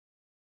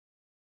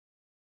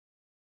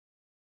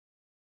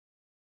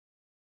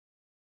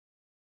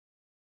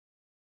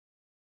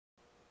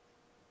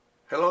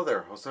Hello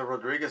there, Jose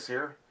Rodriguez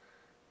here.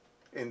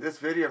 In this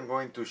video I'm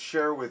going to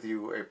share with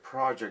you a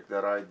project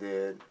that I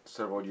did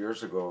several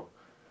years ago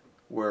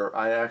where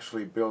I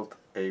actually built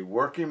a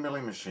working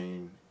milling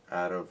machine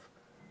out of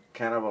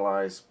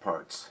cannibalized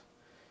parts.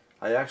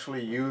 I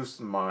actually used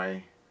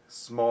my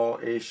small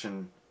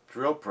Asian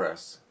drill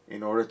press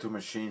in order to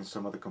machine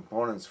some of the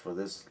components for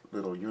this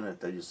little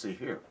unit that you see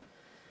here.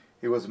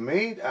 It was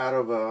made out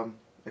of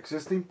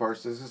existing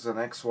parts. This is an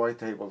XY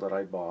table that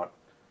I bought.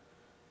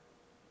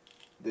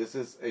 This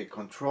is a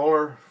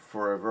controller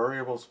for a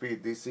variable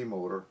speed DC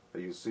motor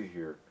that you see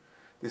here.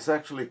 This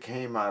actually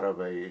came out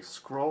of a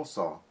scroll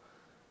saw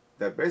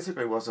that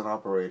basically wasn't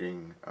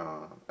operating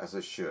as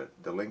it should.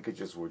 The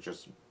linkages were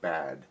just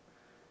bad.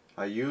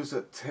 I use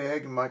a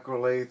Taig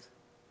Microlathe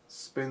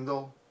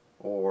spindle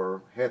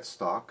or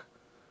headstock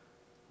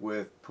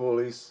with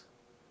pulleys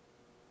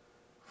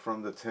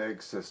from the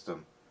Taig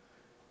system.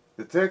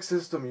 The Taig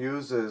system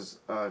uses,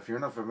 if you're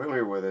not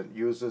familiar with it,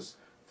 uses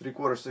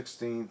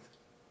 3/4/16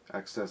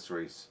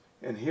 accessories.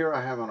 And here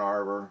I have an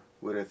arbor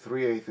with a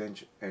 3/8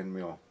 inch end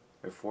mill,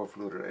 a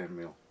 4-fluted end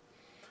mill.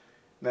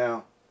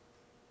 Now,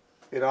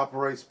 it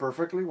operates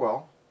perfectly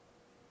well.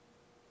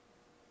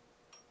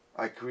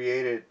 I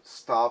created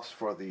stops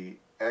for the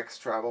X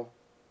travel,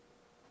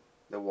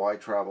 the Y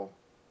travel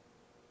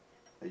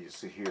that you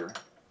see here.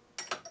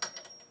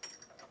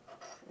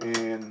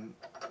 And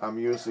I'm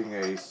using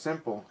a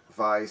simple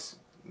vise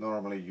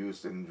normally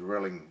used in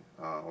drilling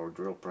or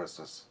drill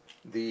presses.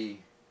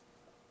 The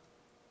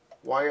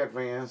Y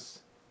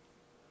advance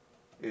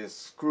is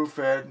screw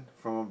fed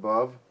from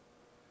above.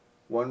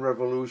 One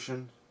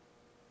revolution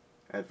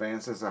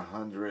advances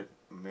 100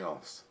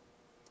 mils.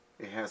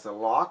 It has a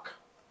lock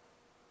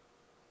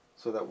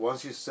so that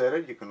once you set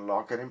it, you can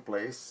lock it in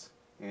place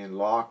and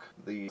lock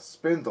the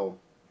spindle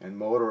and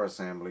motor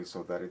assembly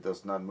so that it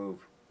does not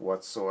move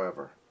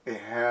whatsoever. It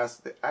has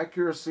the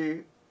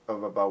accuracy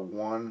of about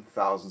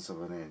 1/1000th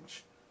of an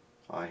inch.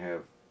 I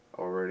have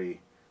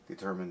already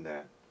determined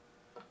that.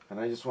 And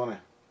I just want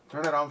to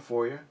turn it on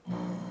for you.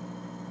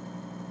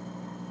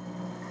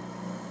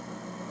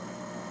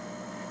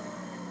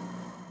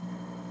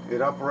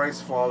 It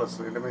operates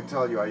flawlessly. Let me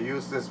tell you, I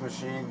use this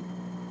machine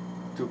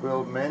to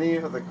build many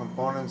of the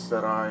components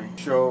that I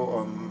show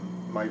on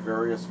my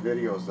various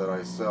videos that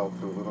I sell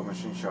through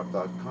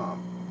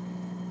littlemachineshop.com.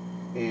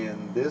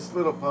 And this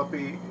little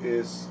puppy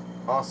is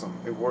awesome.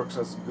 It works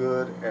as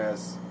good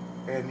as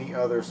any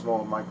other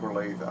small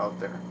microlathe out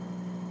there.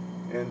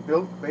 And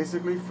built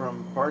basically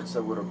from parts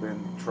that would have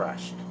been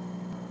trashed.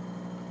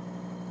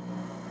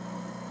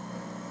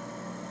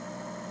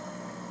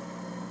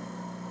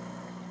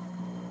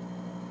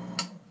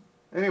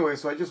 Anyway,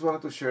 so I just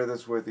wanted to share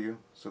this with you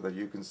so that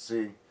you can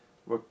see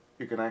what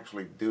you can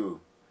actually do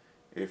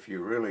if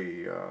you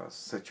really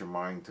set your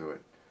mind to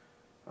it.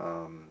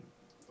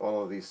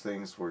 All of these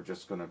things were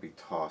just going to be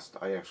tossed.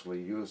 I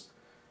actually used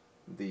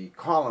the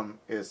column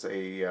is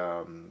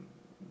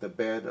the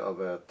bed of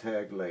a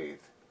Taig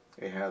lathe.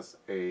 It has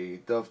a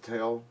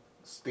dovetail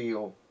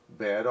steel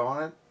bed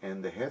on it,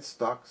 and the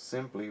headstock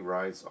simply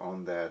rides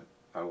on that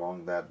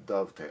along that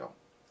dovetail.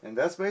 And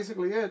that's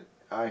basically it.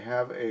 I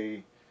have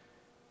a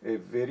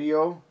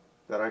video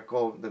that I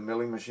call the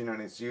milling machine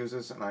and its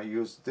uses, and I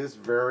use this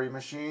very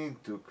machine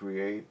to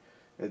create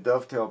a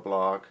dovetail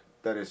block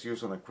that is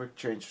used on a quick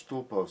change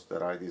tool post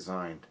that I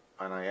designed,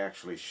 and I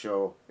actually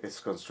show its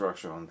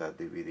construction on that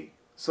DVD.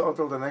 So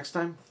until the next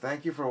time,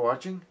 thank you for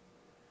watching.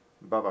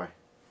 Bye bye.